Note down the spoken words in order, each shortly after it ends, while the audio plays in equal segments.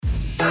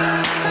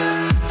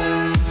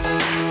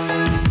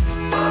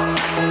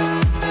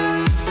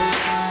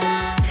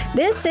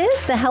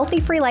This is the Healthy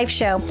Free Life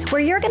Show, where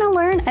you're going to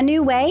learn a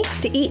new way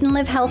to eat and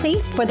live healthy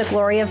for the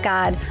glory of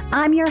God.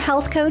 I'm your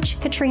health coach,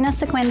 Katrina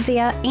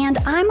Sequenzia, and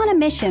I'm on a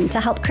mission to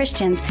help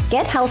Christians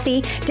get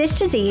healthy, ditch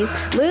disease,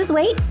 lose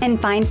weight,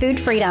 and find food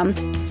freedom.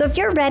 So if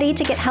you're ready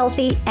to get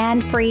healthy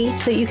and free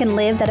so you can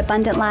live that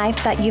abundant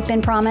life that you've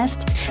been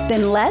promised,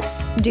 then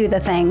let's do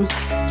the thing.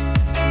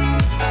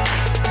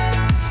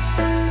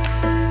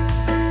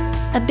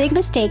 A big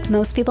mistake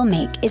most people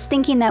make is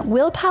thinking that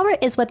willpower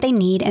is what they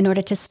need in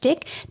order to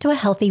stick to a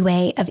healthy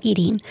way of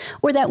eating,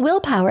 or that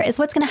willpower is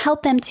what's going to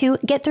help them to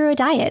get through a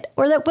diet,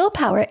 or that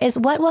willpower is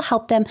what will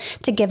help them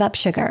to give up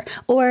sugar,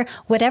 or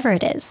whatever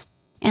it is.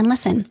 And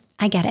listen,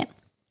 I get it.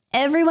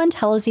 Everyone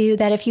tells you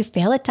that if you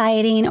fail at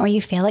dieting, or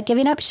you fail at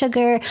giving up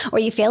sugar, or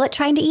you fail at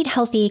trying to eat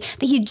healthy,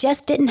 that you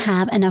just didn't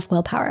have enough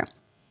willpower.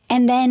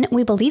 And then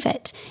we believe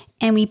it,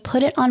 and we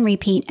put it on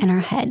repeat in our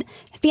head,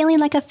 feeling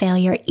like a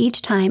failure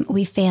each time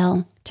we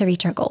fail to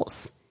reach our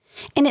goals.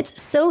 And it's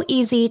so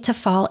easy to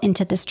fall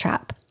into this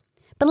trap.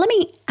 But let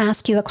me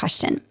ask you a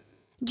question.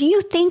 Do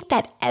you think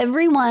that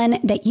everyone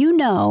that you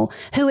know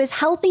who is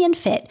healthy and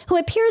fit, who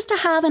appears to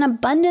have an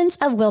abundance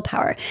of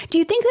willpower, do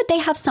you think that they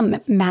have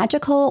some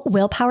magical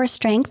willpower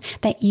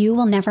strength that you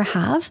will never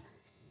have?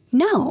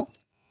 No.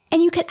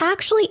 And you could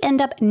actually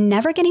end up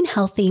never getting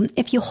healthy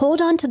if you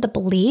hold on to the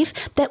belief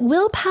that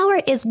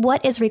willpower is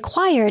what is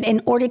required in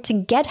order to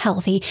get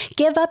healthy,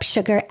 give up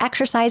sugar,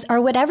 exercise,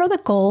 or whatever the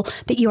goal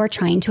that you are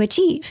trying to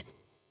achieve.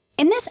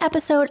 In this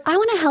episode, I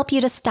want to help you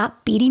to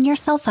stop beating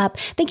yourself up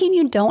thinking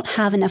you don't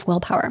have enough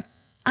willpower.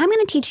 I'm going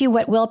to teach you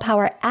what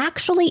willpower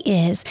actually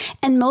is,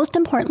 and most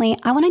importantly,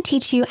 I want to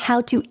teach you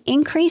how to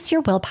increase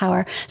your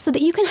willpower so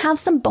that you can have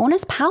some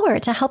bonus power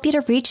to help you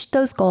to reach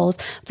those goals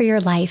for your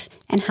life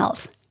and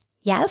health.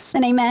 Yes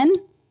and amen?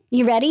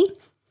 You ready?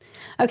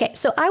 Okay,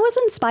 so I was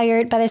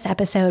inspired by this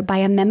episode by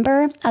a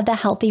member of the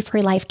Healthy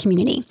Free Life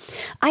community.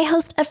 I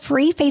host a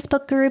free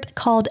Facebook group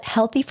called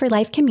Healthy Free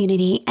Life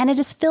Community, and it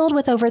is filled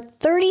with over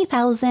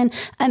 30,000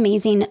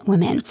 amazing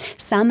women,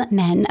 some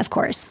men, of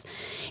course.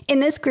 In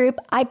this group,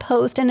 I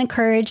post and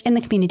encourage in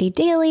the community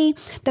daily.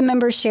 The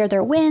members share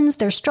their wins,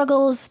 their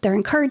struggles, their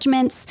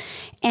encouragements,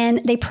 and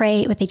they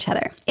pray with each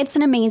other. It's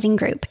an amazing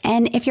group,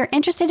 and if you're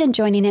interested in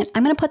joining it,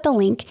 I'm going to put the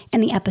link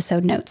in the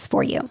episode notes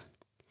for you.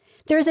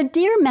 There's a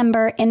dear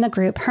member in the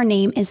group. Her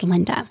name is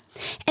Linda,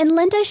 and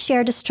Linda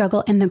shared a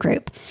struggle in the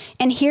group,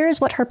 and here's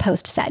what her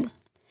post said.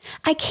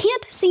 I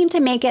can't seem to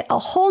make it a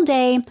whole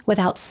day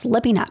without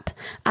slipping up.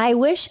 I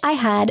wish I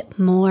had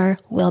more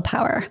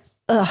willpower.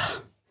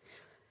 Ugh.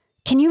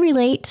 Can you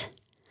relate?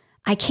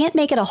 I can't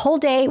make it a whole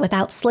day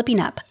without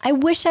slipping up. I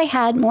wish I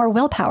had more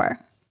willpower.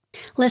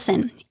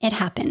 Listen, it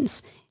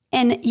happens.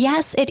 And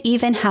yes, it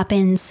even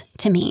happens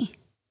to me.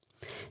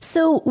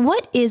 So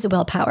what is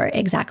willpower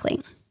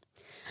exactly?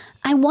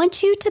 I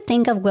want you to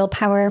think of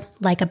willpower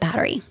like a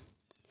battery.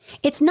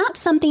 It's not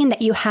something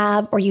that you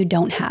have or you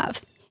don't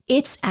have.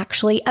 It's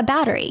actually a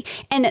battery.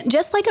 And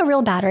just like a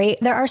real battery,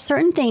 there are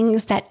certain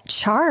things that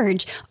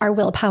charge our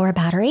willpower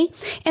battery,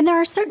 and there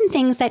are certain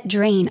things that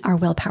drain our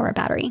willpower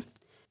battery.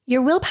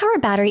 Your willpower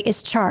battery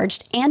is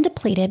charged and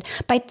depleted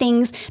by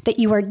things that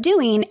you are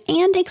doing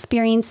and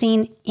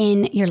experiencing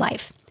in your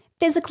life,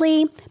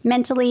 physically,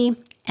 mentally,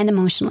 and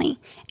emotionally.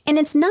 And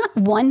it's not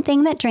one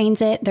thing that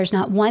drains it. There's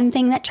not one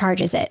thing that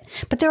charges it,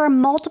 but there are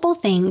multiple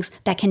things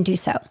that can do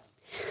so.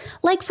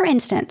 Like, for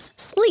instance,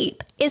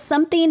 sleep is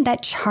something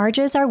that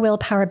charges our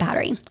willpower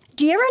battery.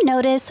 Do you ever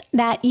notice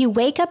that you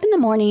wake up in the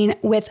morning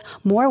with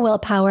more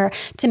willpower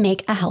to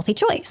make a healthy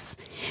choice?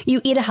 You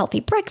eat a healthy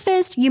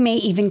breakfast. You may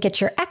even get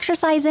your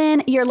exercise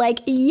in. You're like,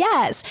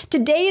 yes,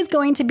 today is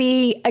going to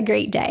be a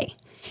great day.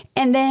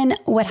 And then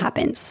what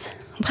happens?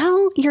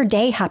 Well, your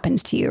day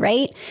happens to you,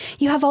 right?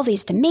 You have all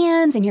these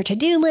demands and your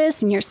to-do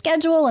list and your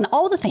schedule and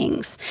all the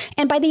things.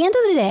 And by the end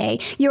of the day,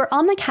 you're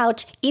on the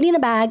couch eating a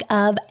bag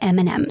of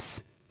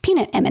M&Ms.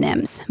 Peanut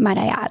M&Ms, might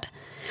I add.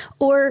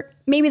 Or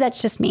maybe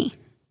that's just me.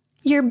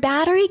 Your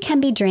battery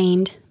can be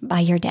drained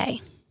by your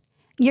day.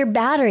 Your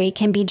battery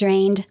can be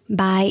drained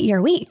by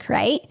your week,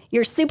 right?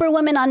 You're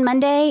Superwoman on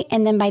Monday,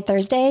 and then by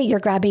Thursday, you're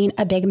grabbing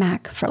a Big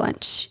Mac for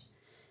lunch.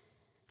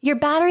 Your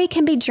battery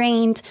can be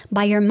drained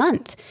by your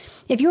month.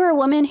 If you're a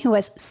woman who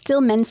is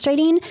still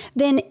menstruating,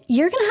 then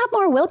you're going to have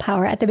more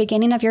willpower at the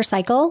beginning of your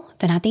cycle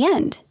than at the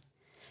end.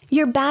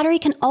 Your battery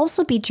can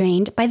also be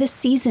drained by the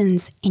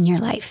seasons in your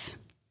life.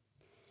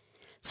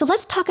 So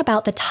let's talk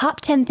about the top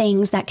 10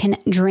 things that can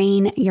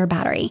drain your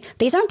battery.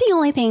 These aren't the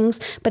only things,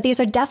 but these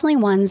are definitely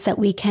ones that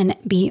we can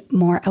be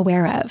more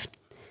aware of.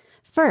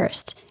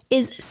 First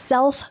is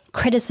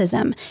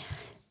self-criticism,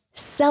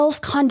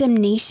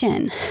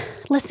 self-condemnation.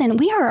 Listen,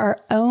 we are our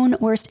own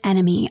worst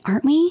enemy,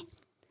 aren't we?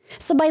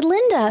 So by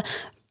Linda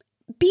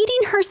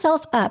beating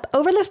herself up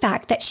over the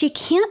fact that she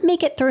can't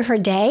make it through her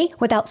day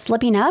without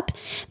slipping up,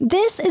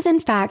 this is in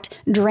fact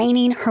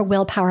draining her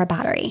willpower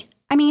battery.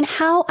 I mean,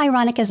 how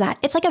ironic is that?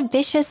 It's like a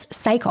vicious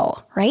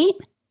cycle, right?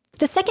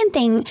 The second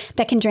thing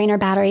that can drain our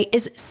battery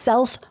is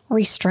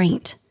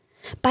self-restraint.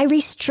 By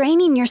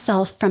restraining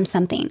yourself from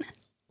something,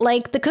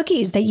 like the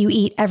cookies that you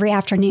eat every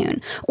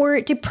afternoon,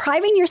 or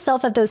depriving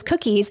yourself of those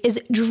cookies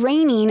is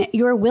draining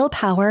your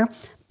willpower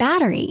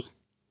battery.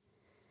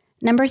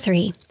 Number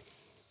 3,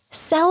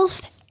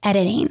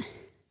 self-editing.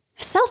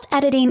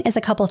 Self-editing is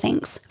a couple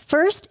things.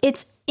 First,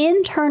 it's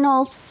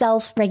internal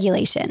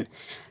self-regulation.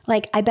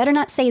 Like, I better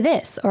not say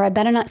this, or I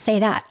better not say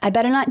that. I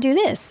better not do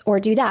this or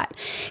do that.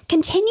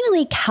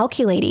 Continually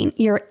calculating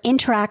your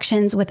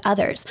interactions with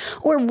others,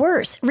 or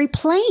worse,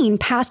 replaying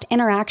past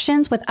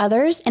interactions with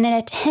others in an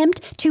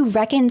attempt to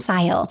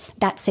reconcile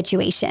that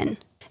situation.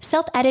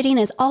 Self-editing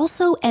is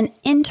also an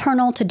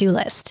internal to-do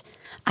list.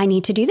 I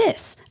need to do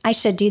this. I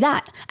should do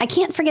that. I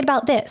can't forget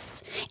about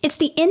this. It's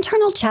the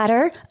internal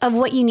chatter of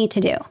what you need to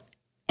do.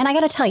 And I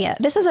got to tell you,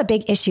 this is a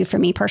big issue for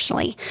me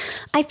personally.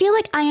 I feel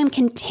like I am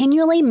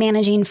continually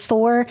managing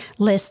 4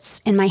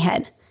 lists in my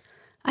head.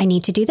 I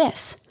need to do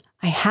this.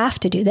 I have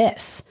to do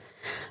this.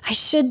 I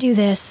should do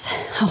this.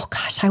 Oh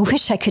gosh, I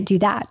wish I could do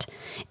that.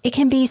 It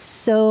can be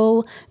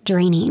so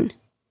draining.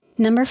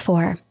 Number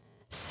 4,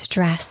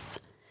 stress.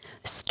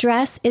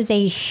 Stress is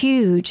a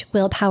huge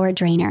willpower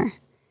drainer.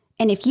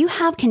 And if you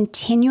have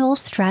continual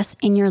stress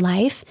in your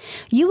life,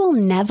 you will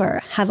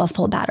never have a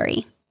full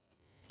battery.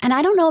 And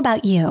I don't know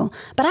about you,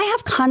 but I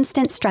have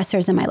constant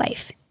stressors in my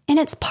life, and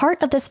it's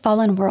part of this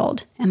fallen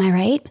world. Am I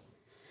right?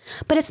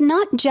 But it's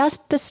not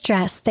just the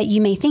stress that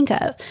you may think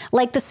of,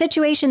 like the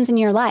situations in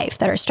your life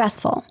that are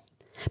stressful.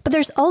 But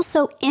there's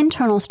also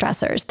internal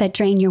stressors that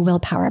drain your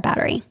willpower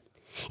battery.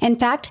 In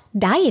fact,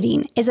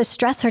 dieting is a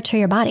stressor to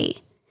your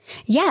body.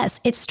 Yes,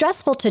 it's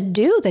stressful to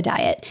do the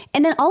diet,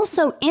 and then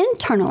also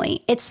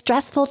internally, it's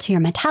stressful to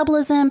your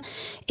metabolism.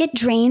 It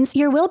drains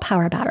your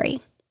willpower battery.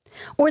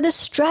 Or the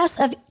stress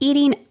of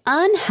eating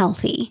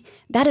unhealthy,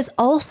 that is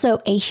also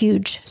a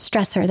huge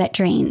stressor that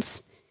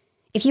drains.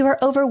 If you are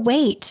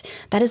overweight,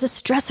 that is a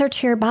stressor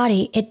to your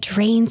body. It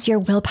drains your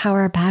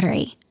willpower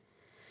battery.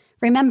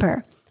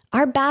 Remember,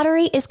 our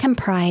battery is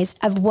comprised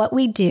of what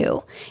we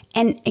do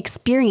and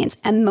experience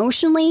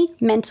emotionally,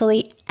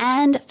 mentally,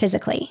 and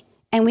physically.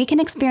 And we can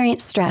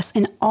experience stress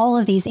in all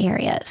of these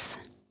areas.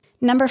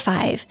 Number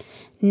 5,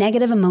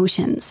 negative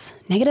emotions.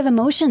 Negative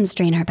emotions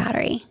drain our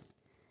battery.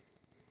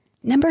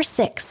 Number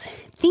 6,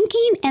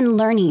 thinking and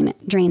learning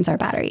drains our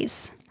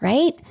batteries,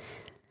 right?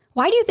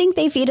 Why do you think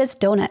they feed us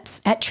donuts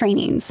at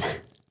trainings?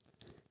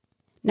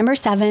 Number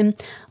 7,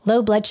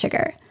 low blood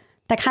sugar.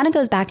 That kind of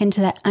goes back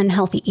into that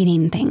unhealthy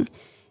eating thing.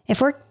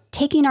 If we're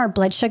taking our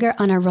blood sugar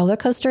on a roller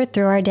coaster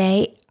through our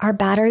day, our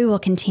battery will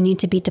continue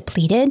to be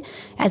depleted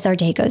as our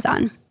day goes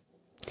on.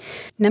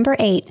 Number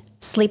 8,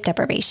 sleep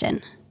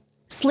deprivation.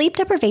 Sleep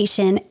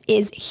deprivation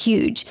is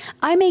huge.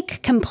 I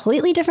make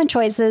completely different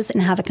choices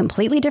and have a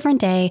completely different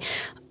day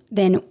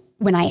than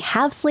when I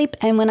have sleep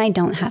and when I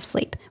don't have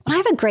sleep. When I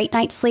have a great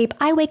night's sleep,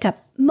 I wake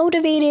up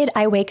motivated,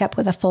 I wake up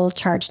with a full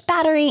charged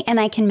battery, and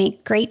I can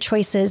make great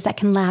choices that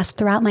can last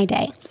throughout my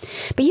day.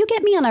 But you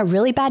get me on a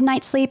really bad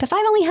night's sleep, if I've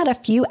only had a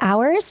few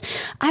hours,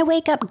 I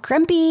wake up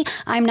grumpy.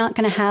 I'm not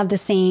going to have the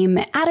same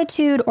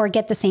attitude or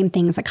get the same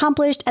things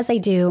accomplished as I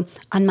do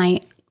on my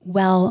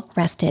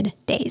well-rested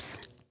days.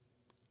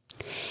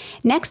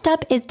 Next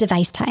up is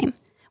device time.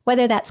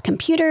 Whether that's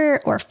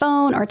computer or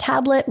phone or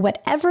tablet,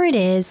 whatever it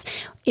is,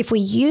 if we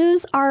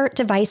use our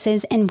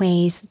devices in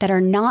ways that are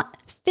not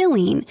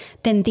filling,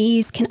 then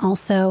these can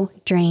also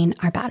drain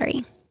our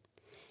battery.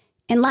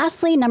 And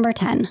lastly, number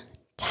 10,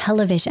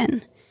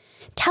 television.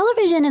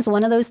 Television is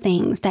one of those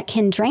things that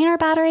can drain our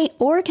battery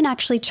or can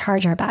actually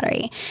charge our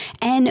battery.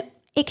 And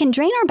it can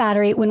drain our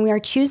battery when we are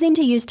choosing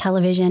to use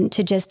television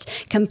to just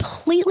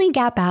completely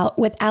gap out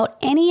without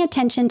any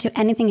attention to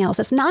anything else.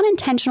 It's not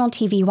intentional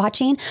TV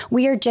watching.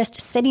 We are just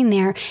sitting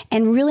there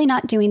and really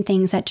not doing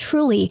things that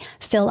truly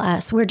fill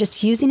us. We're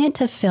just using it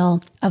to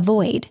fill a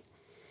void.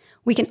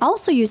 We can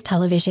also use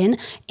television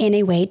in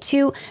a way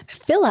to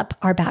fill up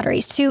our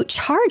batteries, to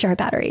charge our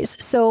batteries.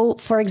 So,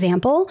 for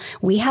example,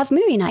 we have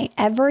movie night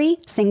every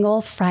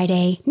single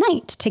Friday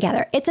night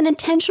together. It's an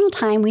intentional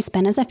time we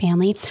spend as a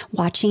family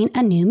watching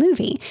a new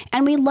movie.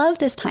 And we love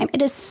this time.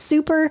 It is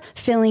super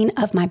filling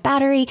of my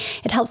battery.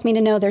 It helps me to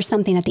know there's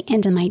something at the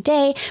end of my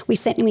day. We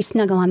sit and we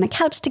snuggle on the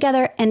couch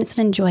together, and it's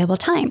an enjoyable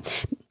time.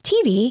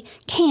 TV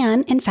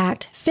can, in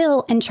fact,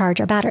 fill and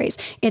charge our batteries.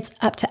 It's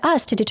up to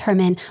us to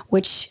determine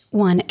which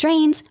one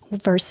drains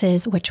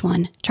versus which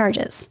one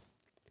charges.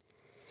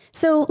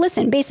 So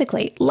listen,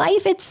 basically,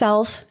 life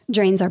itself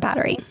drains our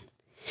battery.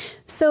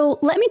 So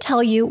let me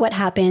tell you what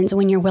happens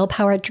when your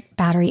willpower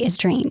battery is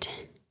drained.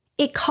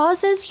 It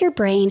causes your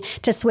brain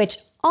to switch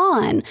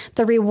on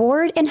the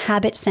reward and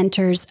habit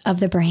centers of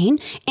the brain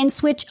and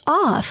switch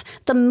off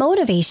the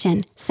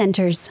motivation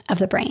centers of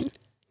the brain.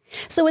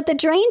 So with the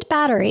drained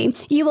battery,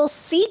 you will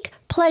seek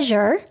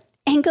pleasure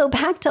and go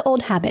back to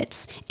old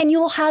habits, and you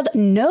will have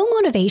no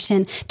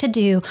motivation to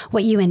do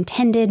what you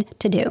intended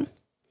to do.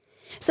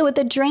 So with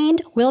the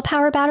drained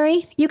willpower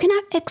battery, you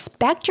cannot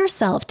expect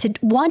yourself to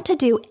want to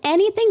do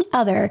anything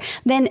other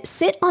than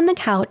sit on the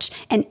couch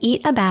and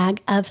eat a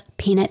bag of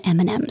peanut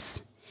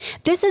M&Ms.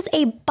 This is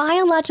a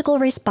biological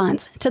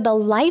response to the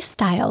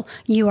lifestyle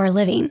you are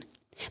living.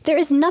 There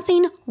is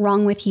nothing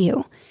wrong with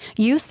you.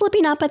 You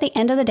slipping up at the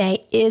end of the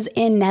day is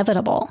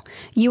inevitable.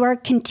 You are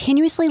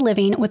continuously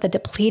living with a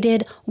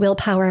depleted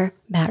willpower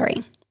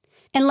battery.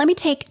 And let me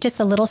take just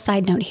a little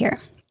side note here.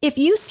 If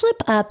you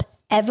slip up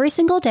every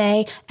single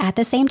day at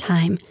the same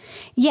time,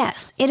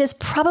 yes, it is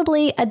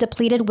probably a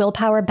depleted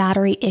willpower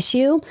battery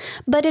issue,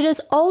 but it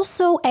is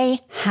also a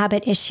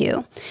habit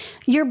issue.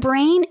 Your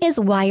brain is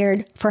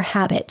wired for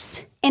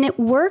habits, and it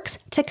works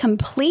to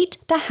complete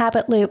the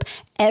habit loop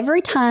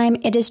every time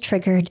it is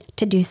triggered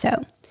to do so.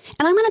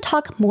 And I'm going to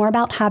talk more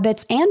about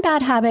habits and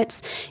bad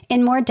habits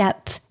in more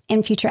depth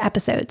in future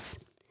episodes.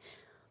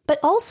 But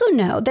also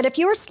know that if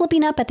you're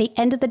slipping up at the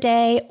end of the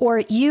day, or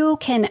you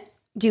can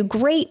do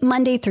great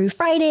Monday through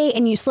Friday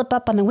and you slip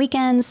up on the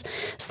weekends,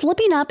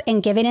 slipping up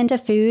and giving into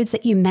foods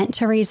that you meant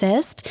to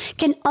resist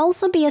can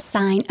also be a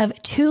sign of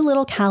too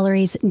little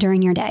calories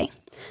during your day.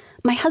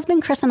 My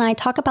husband Chris and I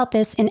talk about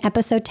this in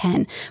episode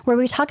 10, where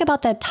we talk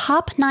about the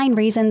top 9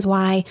 reasons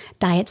why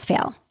diets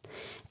fail.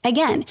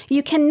 Again,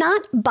 you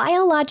cannot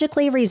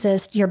biologically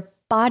resist your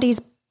body's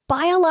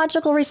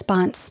biological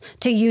response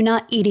to you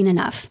not eating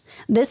enough.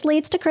 This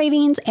leads to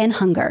cravings and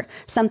hunger,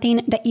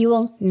 something that you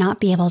will not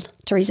be able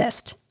to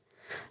resist.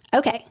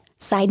 Okay,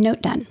 side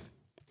note done.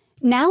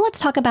 Now let's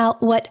talk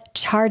about what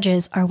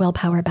charges our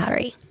willpower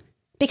battery,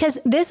 because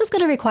this is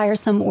going to require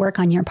some work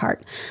on your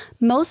part,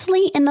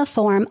 mostly in the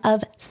form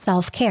of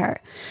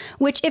self-care,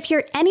 which if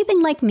you're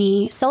anything like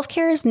me,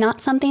 self-care is not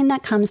something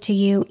that comes to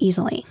you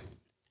easily.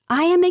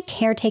 I am a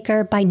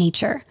caretaker by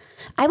nature.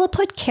 I will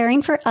put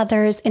caring for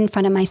others in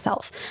front of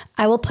myself.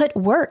 I will put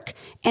work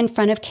in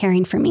front of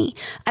caring for me.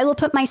 I will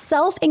put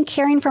myself and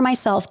caring for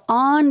myself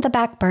on the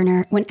back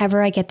burner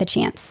whenever I get the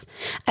chance.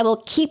 I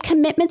will keep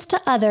commitments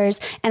to others,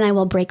 and I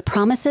will break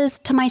promises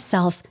to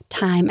myself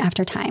time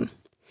after time.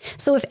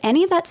 So if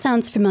any of that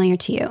sounds familiar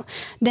to you,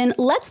 then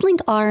let's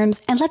link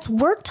arms and let's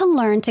work to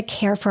learn to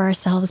care for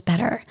ourselves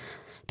better.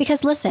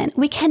 Because listen,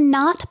 we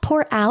cannot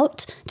pour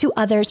out to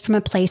others from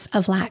a place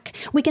of lack.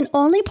 We can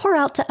only pour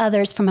out to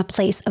others from a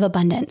place of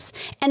abundance.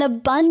 And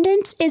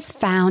abundance is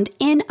found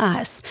in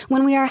us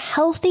when we are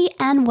healthy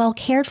and well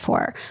cared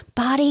for,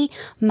 body,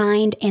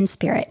 mind, and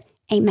spirit.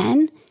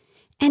 Amen?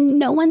 And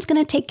no one's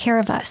going to take care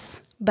of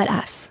us but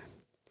us.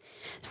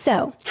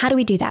 So how do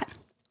we do that?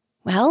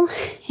 Well,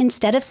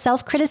 instead of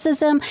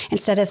self-criticism,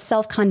 instead of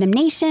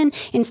self-condemnation,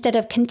 instead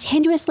of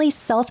continuously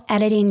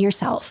self-editing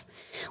yourself,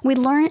 we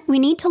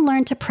need to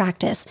learn to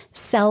practice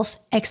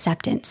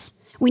self-acceptance.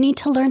 We need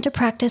to learn to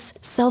practice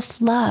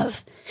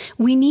self-love.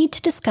 We need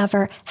to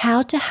discover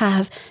how to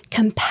have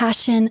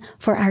compassion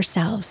for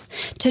ourselves,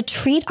 to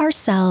treat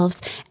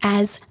ourselves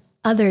as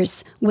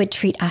others would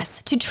treat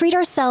us, to treat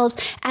ourselves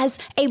as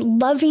a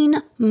loving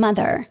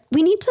mother.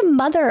 We need to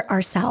mother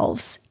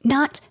ourselves,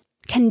 not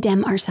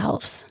condemn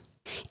ourselves.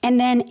 And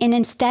then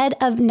instead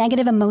of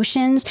negative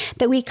emotions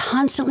that we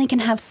constantly can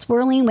have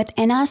swirling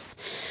within us,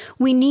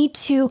 we need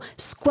to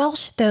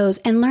squelch those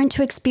and learn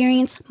to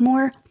experience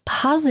more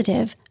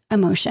positive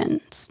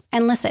emotions.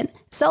 And listen,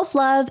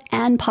 self-love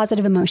and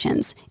positive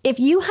emotions. If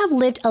you have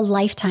lived a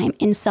lifetime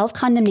in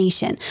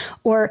self-condemnation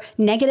or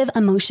negative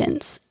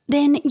emotions,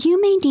 then you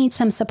may need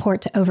some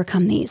support to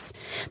overcome these.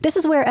 This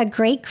is where a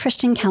great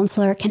Christian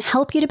counselor can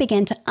help you to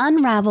begin to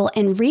unravel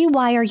and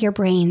rewire your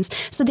brains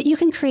so that you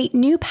can create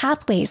new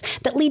pathways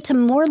that lead to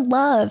more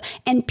love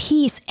and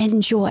peace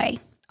and joy.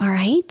 All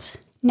right?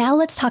 Now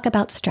let's talk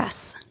about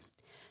stress.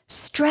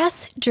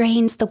 Stress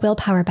drains the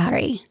willpower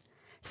battery.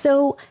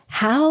 So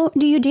how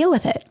do you deal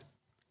with it?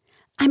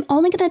 I'm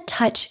only going to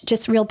touch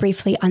just real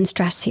briefly on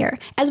stress here,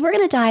 as we're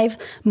going to dive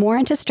more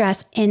into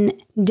stress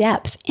in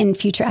depth in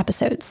future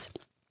episodes.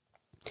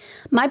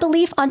 My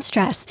belief on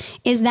stress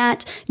is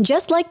that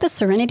just like the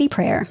Serenity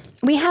Prayer,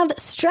 we have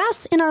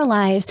stress in our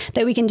lives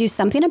that we can do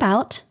something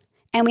about,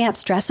 and we have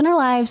stress in our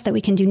lives that we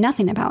can do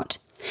nothing about.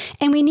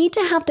 And we need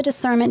to have the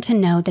discernment to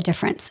know the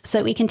difference so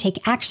that we can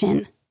take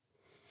action.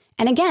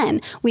 And again,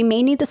 we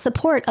may need the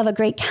support of a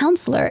great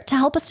counselor to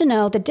help us to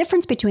know the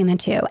difference between the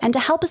two and to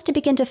help us to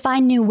begin to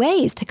find new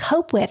ways to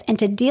cope with and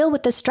to deal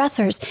with the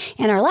stressors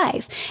in our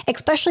life,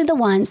 especially the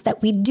ones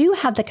that we do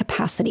have the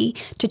capacity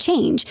to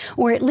change,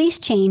 or at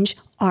least change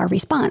our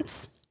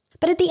response.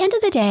 But at the end of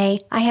the day,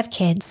 I have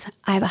kids,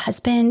 I have a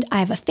husband, I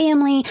have a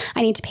family,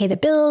 I need to pay the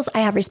bills,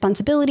 I have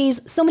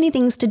responsibilities, so many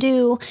things to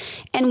do.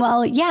 And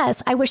while,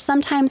 yes, I wish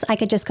sometimes I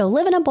could just go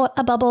live in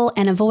a bubble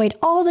and avoid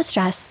all the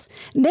stress,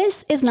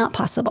 this is not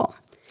possible.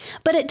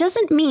 But it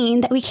doesn't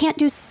mean that we can't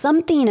do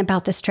something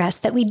about the stress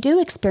that we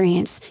do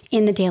experience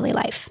in the daily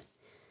life.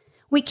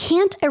 We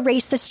can't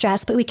erase the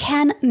stress, but we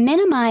can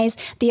minimize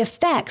the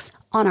effects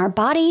on our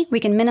body, we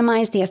can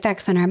minimize the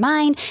effects on our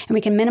mind, and we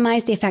can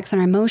minimize the effects on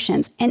our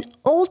emotions, and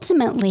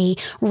ultimately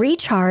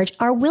recharge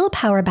our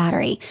willpower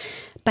battery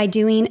by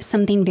doing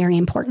something very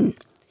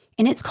important.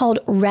 And it's called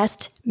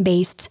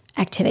rest-based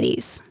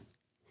activities.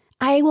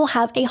 I will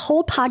have a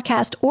whole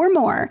podcast or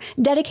more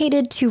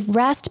dedicated to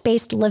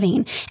rest-based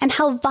living and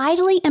how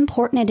vitally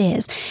important it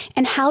is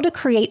and how to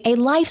create a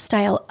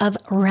lifestyle of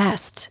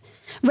rest.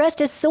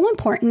 Rest is so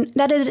important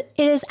that it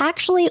is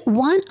actually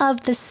one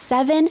of the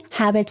 7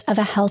 habits of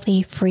a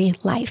healthy, free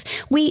life.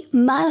 We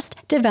must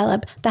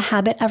develop the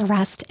habit of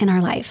rest in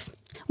our life.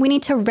 We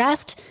need to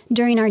rest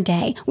during our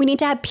day. We need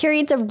to have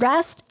periods of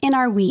rest in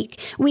our week.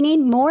 We need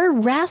more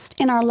rest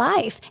in our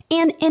life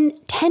and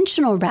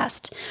intentional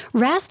rest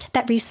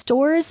that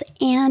restores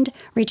and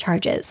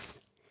recharges.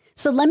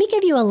 So let me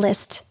give you a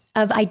list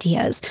of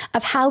ideas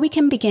of how we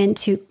can begin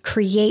to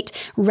create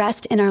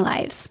rest in our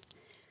lives.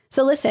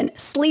 So listen,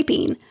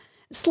 sleeping.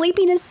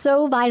 Sleeping is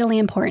so vitally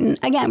important.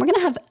 Again, we're going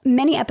to have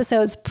many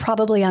episodes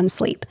probably on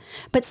sleep,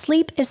 but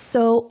sleep is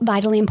so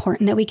vitally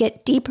important that we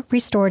get deep,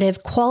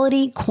 restorative,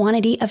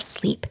 quantity of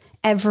sleep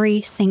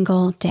every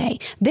single day.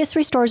 This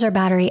restores our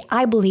battery,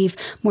 I believe,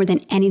 more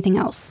than anything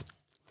else.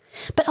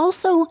 But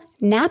also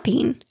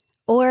napping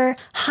or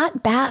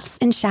hot baths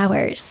and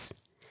showers.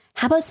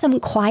 How about some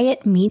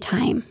quiet me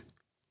time?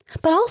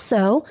 But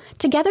also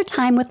together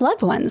time with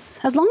loved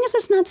ones, as long as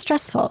it's not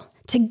stressful.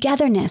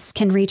 Togetherness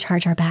can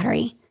recharge our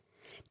battery.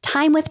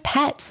 Time with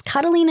pets,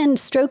 cuddling and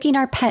stroking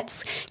our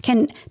pets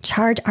can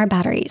charge our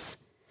batteries.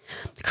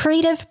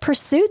 Creative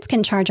pursuits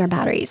can charge our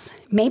batteries.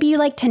 Maybe you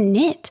like to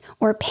knit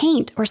or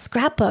paint or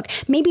scrapbook.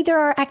 Maybe there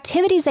are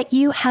activities that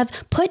you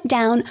have put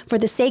down for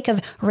the sake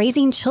of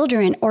raising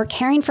children or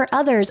caring for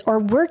others or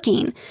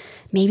working.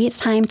 Maybe it's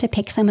time to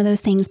pick some of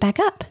those things back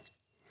up.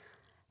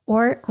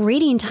 Or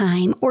reading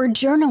time or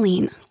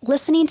journaling,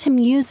 listening to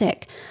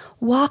music,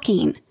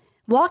 walking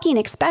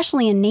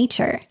especially in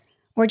nature.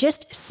 Or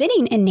just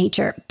sitting in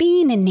nature,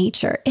 being in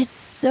nature is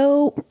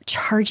so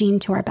charging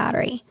to our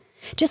battery.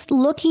 Just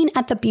looking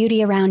at the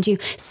beauty around you,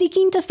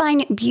 seeking to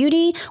find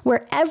beauty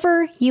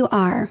wherever you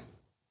are,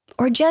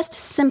 or just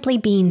simply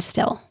being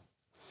still.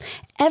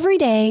 Every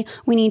day,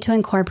 we need to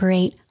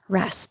incorporate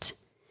rest.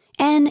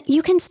 And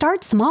you can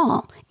start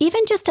small,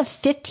 even just a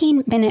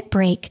 15-minute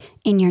break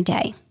in your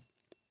day.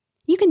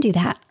 You can do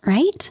that,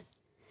 right?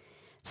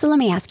 So let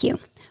me ask you,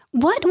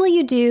 what will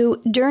you do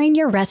during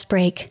your rest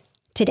break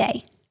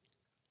today?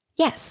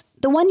 Yes,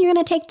 the one you're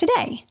going to take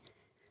today.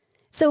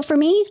 So for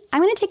me,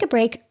 I'm going to take a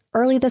break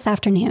early this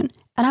afternoon,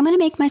 and I'm going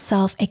to make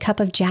myself a cup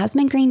of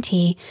jasmine green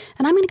tea,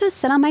 and I'm going to go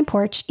sit on my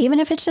porch, even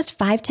if it's just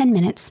 5-10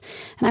 minutes,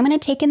 and I'm going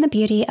to take in the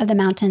beauty of the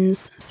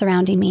mountains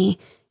surrounding me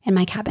in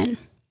my cabin.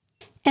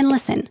 And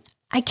listen,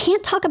 I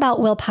can't talk about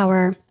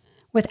willpower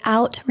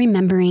without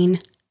remembering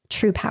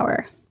true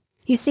power.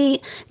 You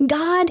see,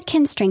 God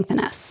can strengthen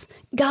us.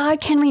 God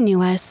can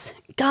renew us.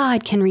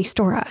 God can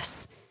restore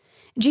us.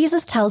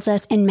 Jesus tells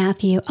us in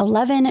Matthew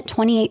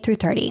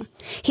 11:28-30,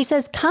 he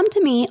says, "Come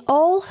to me,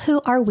 all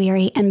who are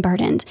weary and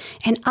burdened,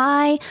 and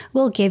I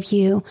will give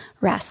you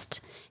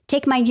rest.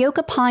 Take my yoke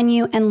upon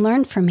you and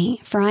learn from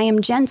me, for I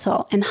am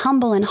gentle and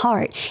humble in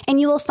heart,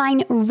 and you will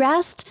find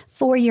rest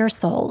for your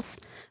souls.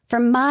 For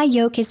my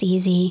yoke is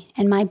easy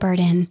and my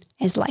burden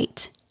is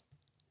light."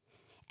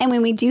 And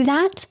when we do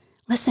that,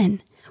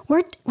 listen,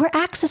 we're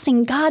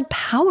accessing God's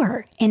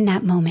power in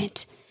that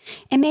moment.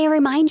 It may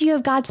remind you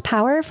of God's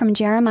power from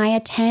Jeremiah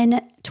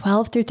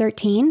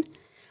 10:12-13.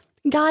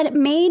 God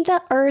made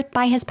the earth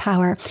by his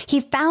power.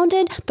 He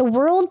founded the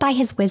world by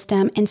his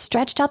wisdom and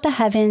stretched out the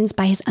heavens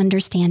by his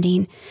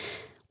understanding.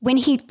 When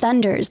he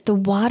thunders, the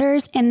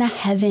waters in the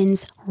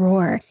heavens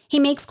roar. He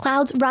makes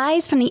clouds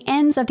rise from the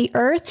ends of the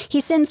earth.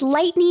 He sends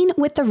lightning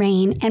with the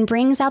rain and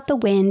brings out the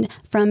wind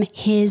from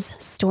his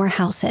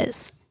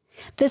storehouses.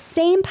 The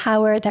same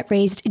power that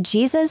raised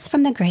Jesus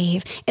from the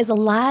grave is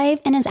alive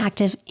and is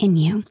active in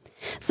you.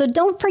 So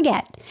don't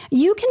forget,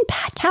 you can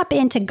tap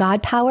into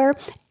God power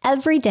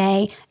every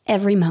day,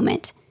 every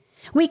moment.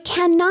 We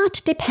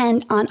cannot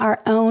depend on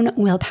our own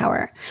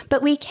willpower,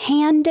 but we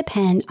can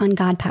depend on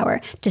God power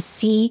to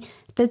see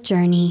the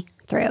journey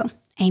through.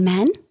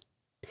 Amen.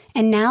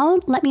 And now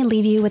let me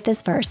leave you with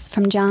this verse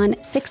from John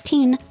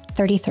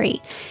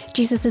 16:33,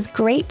 Jesus'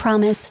 great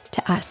promise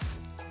to us.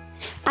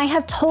 "I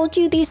have told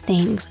you these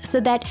things so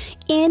that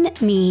in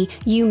me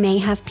you may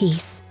have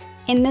peace.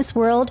 In this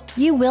world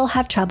you will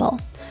have trouble,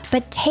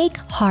 but take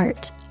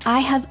heart. I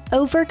have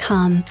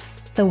overcome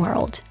the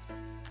world."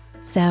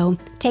 So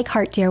take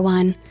heart, dear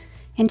one.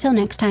 Until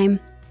next time,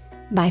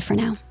 bye for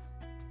now.